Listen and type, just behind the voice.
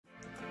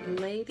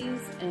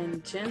Ladies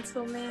and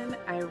gentlemen,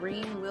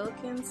 Irene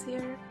Wilkins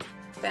here,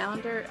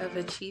 founder of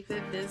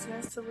Achievet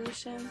Business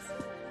Solutions,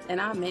 and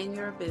I'm in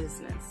your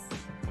business.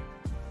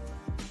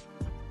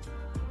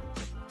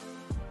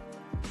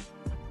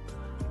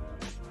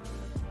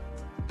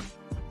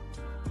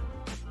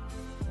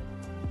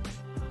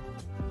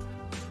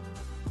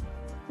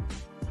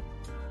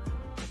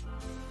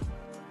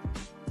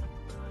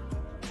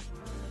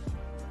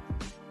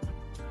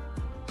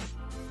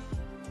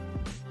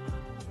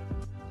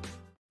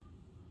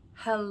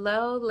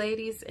 Hello,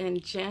 ladies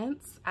and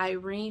gents.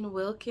 Irene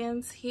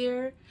Wilkins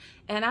here,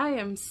 and I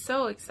am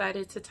so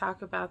excited to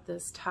talk about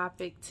this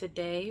topic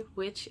today,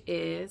 which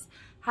is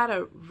how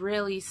to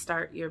really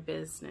start your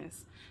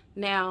business.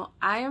 Now,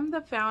 I am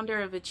the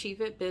founder of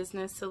Achievet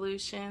Business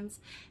Solutions,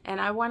 and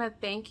I want to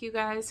thank you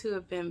guys who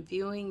have been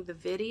viewing the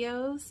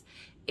videos.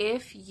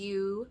 If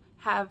you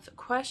have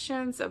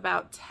questions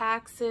about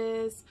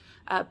taxes,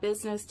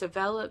 business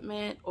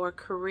development, or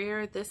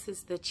career, this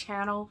is the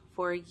channel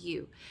for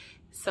you.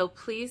 So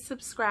please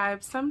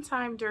subscribe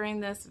sometime during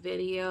this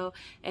video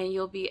and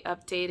you'll be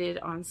updated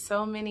on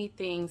so many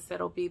things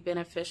that'll be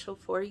beneficial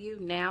for you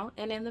now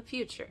and in the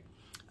future.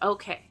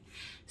 Okay,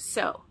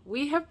 so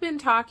we have been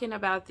talking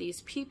about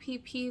these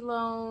PPP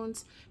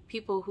loans,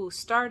 people who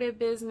started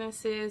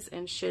businesses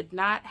and should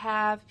not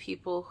have,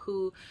 people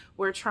who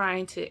were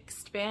trying to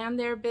expand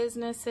their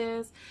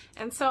businesses.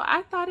 And so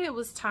I thought it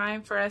was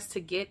time for us to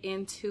get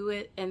into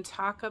it and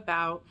talk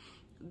about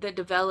the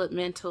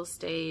developmental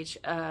stage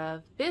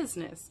of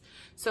business.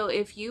 So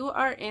if you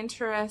are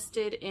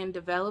interested in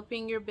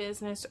developing your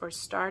business or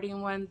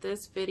starting one,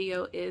 this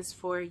video is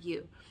for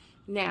you.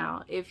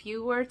 Now, if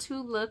you were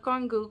to look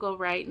on Google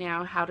right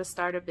now, how to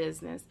start a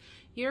business,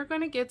 you're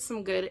going to get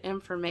some good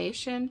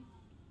information.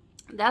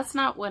 That's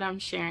not what I'm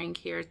sharing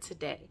here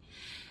today.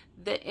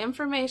 The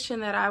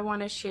information that I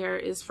want to share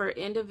is for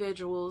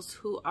individuals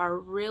who are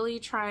really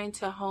trying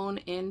to hone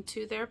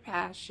into their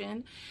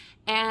passion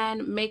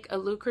and make a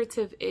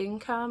lucrative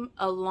income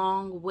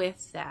along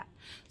with that.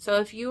 So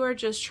if you are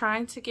just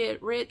trying to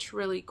get rich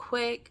really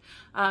quick,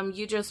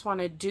 you just want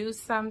to do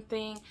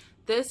something,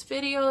 this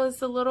video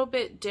is a little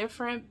bit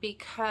different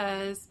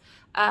because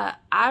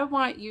I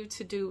want you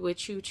to do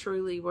what you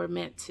truly were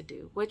meant to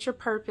do, what your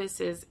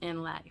purpose is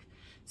in life.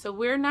 So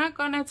we're not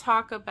going to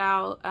talk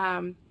about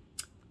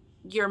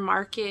your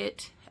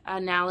market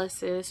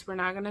analysis. We're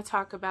not going to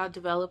talk about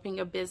developing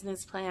a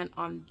business plan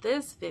on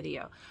this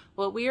video.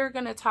 What we are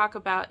going to talk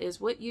about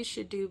is what you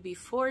should do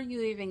before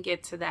you even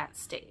get to that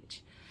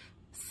stage.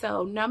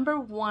 So number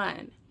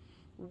one,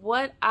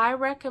 what I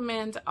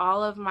recommend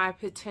all of my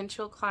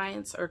potential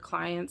clients or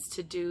clients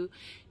to do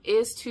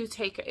is to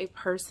take a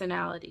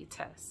personality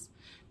test.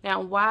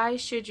 Now, why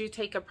should you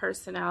take a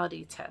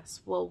personality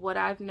test? Well, what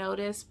I've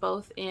noticed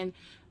both in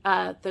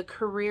the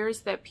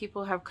careers that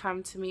people have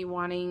come to me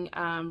wanting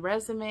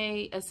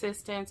resume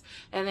assistance,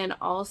 and then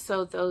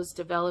also those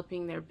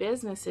developing their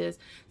businesses,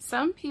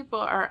 some people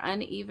are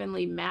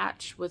unevenly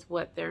matched with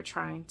what they're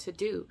trying to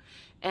do.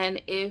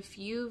 And if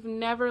you've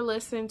never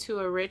listened to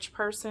a rich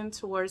person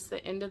towards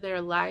the end of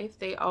their life,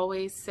 they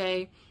always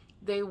say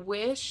they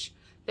wish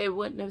they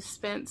wouldn't have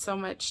spent so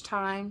much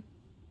time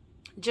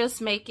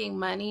just making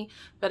money,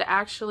 but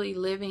actually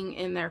living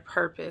in their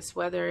purpose,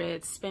 whether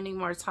it's spending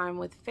more time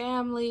with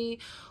family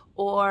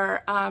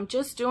or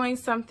just doing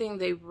something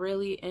they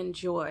really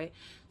enjoy.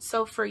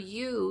 So for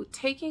you,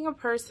 taking a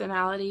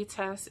personality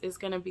test is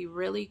going to be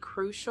really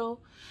crucial.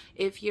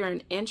 If you're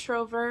an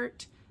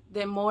introvert,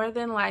 then more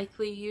than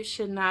likely you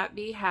should not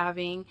be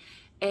having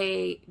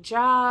a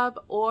job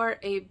or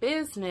a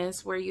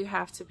business where you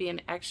have to be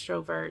an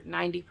extrovert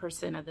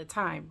 90% of the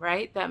time,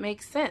 right? That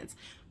makes sense.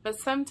 But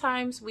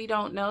sometimes we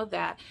don't know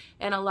that.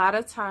 And a lot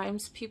of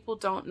times people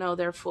don't know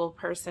their full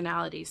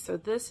personality. So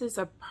this is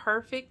a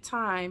perfect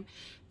time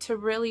to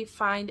really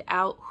find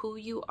out who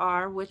you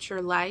are, what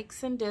your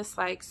likes and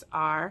dislikes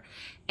are,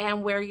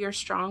 and where your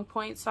strong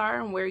points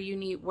are and where you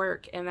need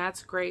work. And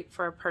that's great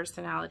for a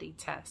personality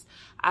test.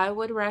 I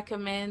would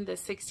recommend the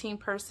 16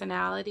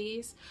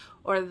 personalities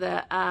or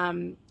the,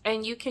 and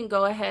you can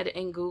go ahead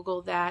and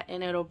Google that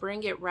and it'll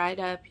bring it right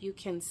up. You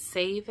can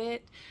save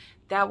it.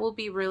 That will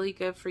be really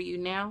good for you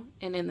now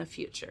and in the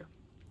future.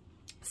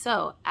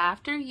 So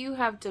after you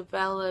have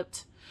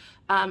developed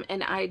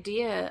an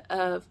idea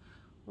of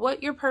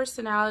what your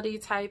personality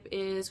type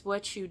is,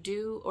 what you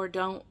do or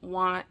don't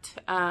want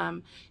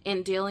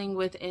in dealing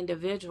with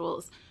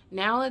individuals,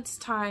 now it's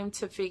time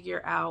to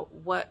figure out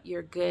what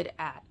you're good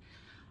at.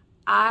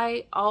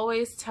 I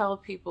always tell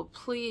people,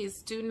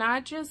 please do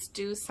not just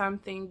do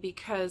something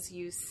because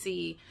you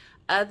see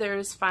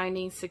others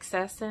finding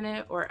success in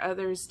it or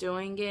others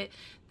doing it.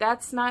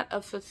 That's not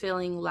a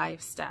fulfilling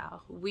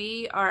lifestyle.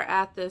 We are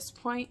at this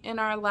point in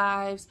our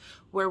lives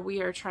where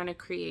we are trying to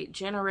create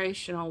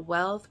generational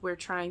wealth. We're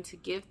trying to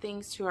give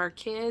things to our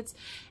kids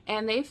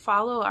and they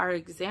follow our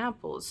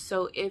examples.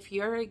 So if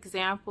your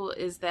example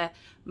is that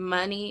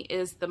money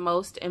is the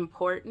most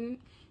important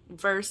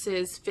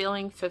versus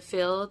feeling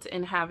fulfilled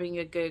and having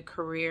a good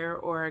career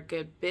or a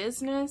good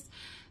business,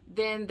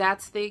 then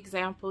that's the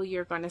example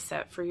you're going to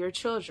set for your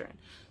children.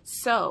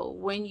 So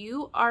when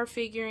you are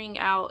figuring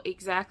out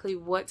exactly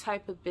what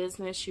type of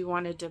business you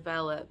want to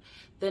develop,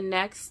 the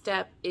next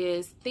step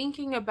is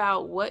thinking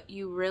about what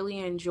you really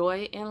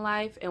enjoy in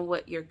life and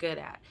what you're good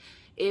at.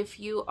 If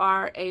you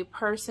are a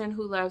person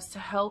who loves to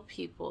help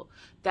people,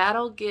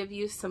 that'll give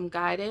you some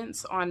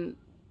guidance on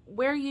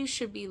where you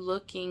should be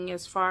looking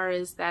as far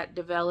as that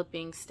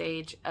developing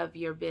stage of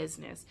your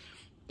business.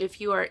 If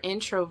you are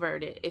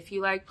introverted, if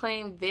you like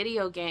playing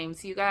video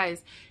games, you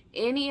guys,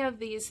 any of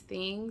these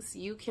things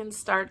you can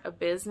start a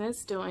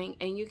business doing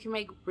and you can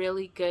make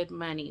really good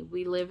money.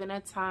 We live in a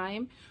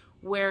time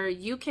where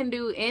you can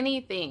do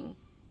anything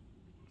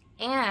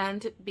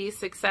and be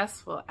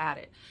successful at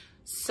it.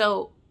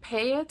 So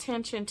pay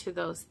attention to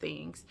those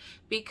things,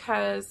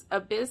 because a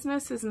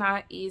business is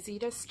not easy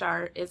to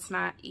start. It's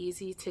not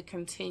easy to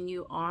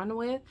continue on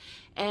with.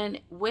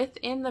 And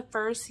within the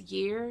first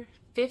year,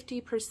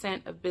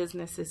 50% of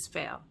businesses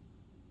fail.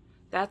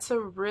 That's a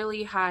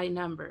really high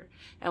number.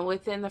 And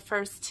within the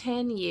first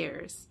 10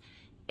 years,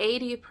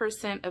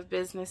 80% of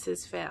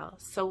businesses fail.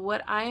 So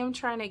what I am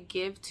trying to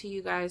give to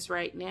you guys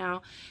right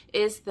now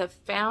is the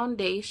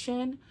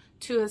foundation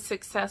to a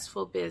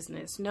successful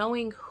business.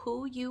 Knowing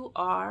who you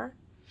are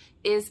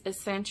is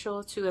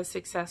essential to a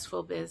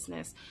successful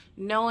business.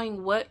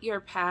 Knowing what your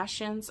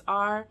passions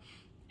are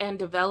and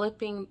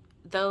developing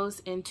those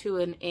into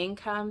an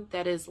income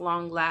that is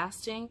long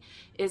lasting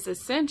is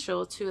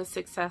essential to a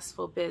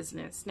successful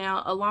business.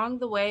 Now, along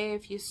the way,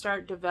 if you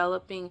start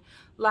developing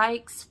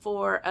likes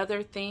for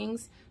other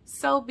things,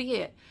 so be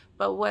it.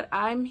 But what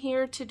I'm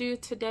here to do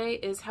today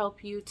is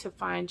help you to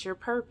find your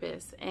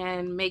purpose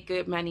and make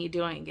good money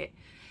doing it.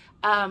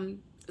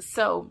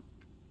 So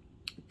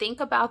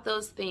think about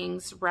those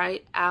things,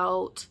 write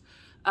out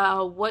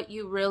what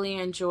you really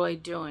enjoy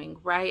doing,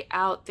 write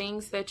out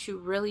things that you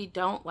really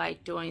don't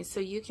like doing, so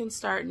you can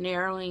start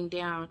narrowing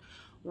down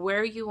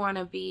where you want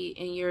to be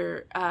in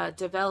your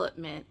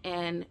development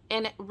and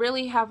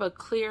really have a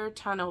clear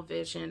tunnel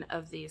vision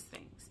of these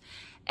things.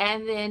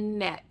 And then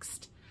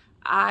next,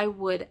 I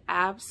would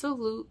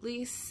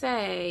absolutely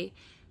say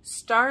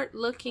start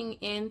looking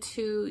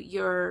into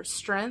your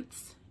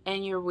strengths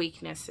and your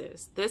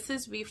weaknesses. This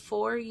is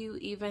before you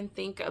even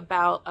think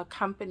about a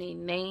company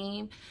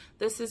name.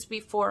 This is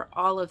before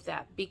all of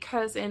that,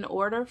 because in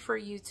order for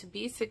you to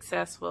be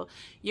successful,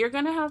 you're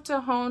going to have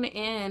to hone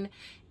in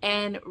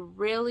and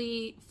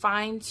really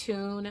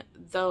fine-tune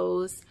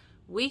those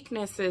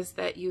weaknesses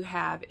that you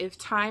have. If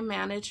time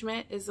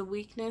management is a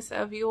weakness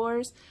of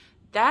yours,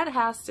 that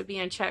has to be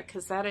in check,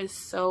 because that is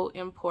so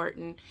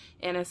important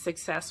in a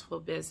successful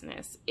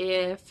business.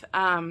 If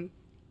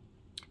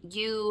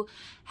you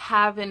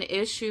have an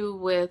issue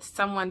with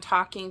someone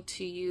talking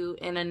to you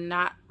in a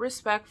not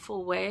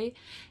respectful way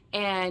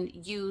and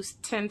you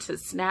tend to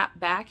snap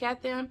back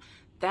at them,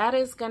 that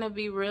is going to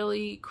be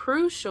really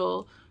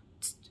crucial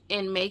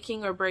in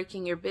making or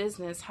breaking your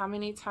business. How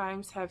many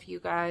times have you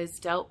guys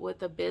dealt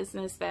with a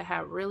business that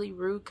had really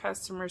rude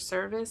customer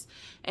service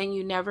and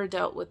you never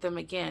dealt with them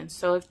again?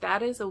 So if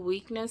that is a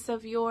weakness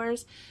of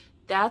yours,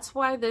 that's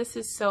why this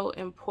is so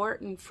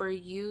important for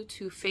you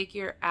to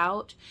figure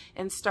out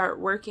and start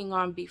working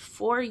on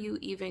before you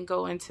even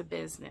go into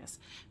business,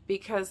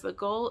 because the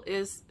goal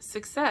is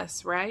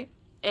success, right?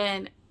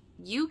 And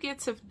you get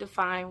to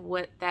define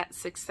what that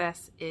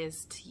success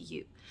is to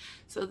you.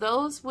 So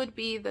those would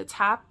be the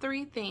top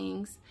 3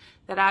 things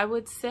that I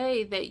would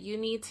say that you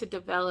need to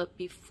develop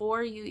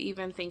before you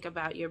even think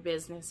about your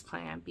business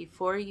plan,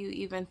 before you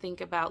even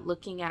think about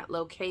looking at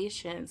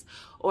locations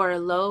or a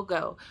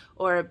logo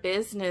or a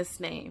business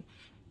name.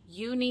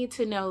 You need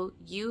to know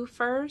you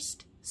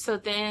first, so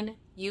then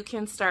you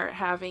can start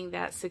having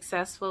that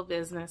successful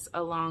business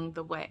along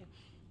the way.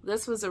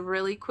 This was a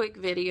really quick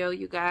video,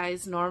 you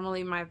guys.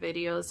 Normally my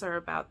videos are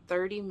about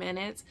 30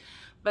 minutes,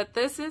 but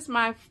this is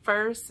my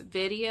first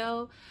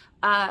video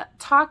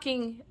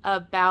talking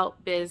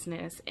about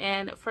business.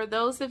 And for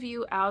those of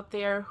you out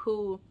there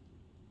who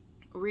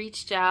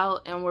reached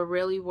out and were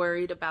really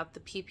worried about the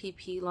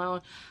PPP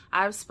loan,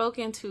 I've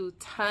spoken to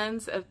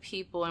tons of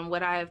people, and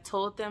what I have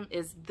told them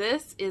is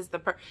this is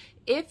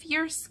if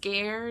you're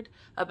scared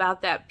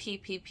about that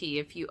PPP,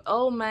 if you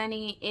owe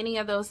money, any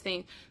of those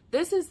things,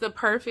 this is the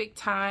perfect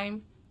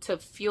time to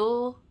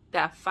fuel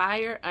that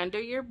fire under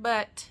your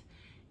butt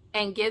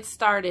and get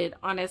started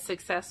on a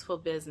successful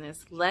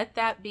business. Let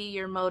that be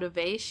your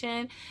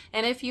motivation.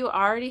 And if you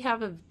already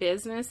have a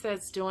business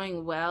that's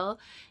doing well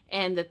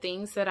and the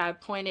things that I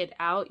pointed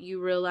out you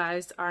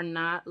realize are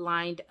not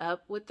lined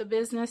up with the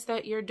business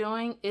that you're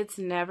doing, it's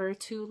never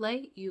too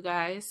late, you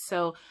guys.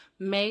 So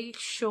make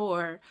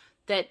sure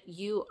that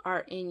you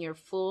are in your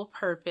full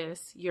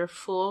purpose, your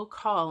full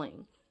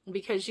calling,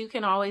 because you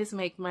can always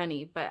make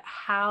money. But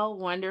how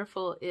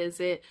wonderful is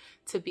it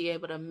to be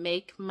able to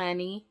make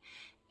money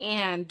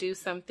and do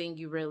something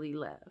you really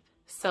love?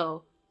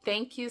 So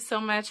thank you so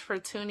much for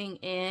tuning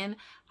in.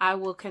 I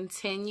will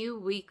continue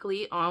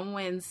weekly on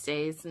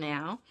Wednesdays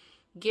now,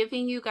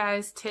 giving you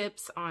guys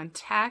tips on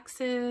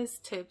taxes,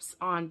 tips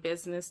on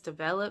business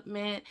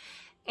development,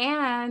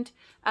 and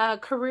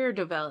career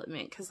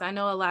development, because I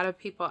know a lot of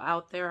people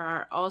out there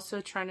are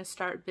also trying to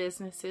start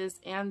businesses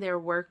and they're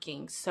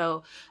working.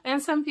 So,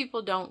 and some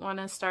people don't want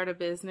to start a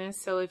business.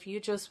 So if you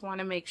just want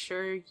to make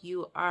sure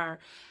you are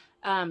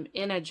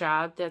in a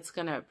job that's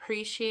going to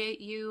appreciate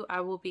you,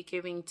 I will be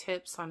giving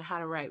tips on how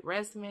to write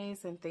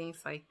resumes and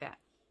things like that.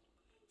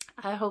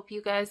 I hope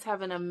you guys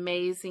have an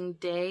amazing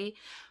day.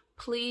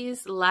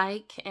 Please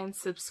like and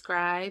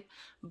subscribe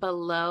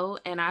below,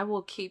 and I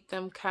will keep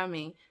them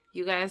coming.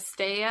 You guys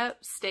stay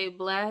up, stay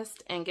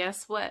blessed, and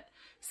guess what?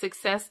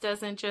 Success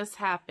doesn't just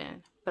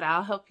happen, but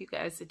I'll help you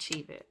guys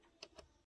achieve it.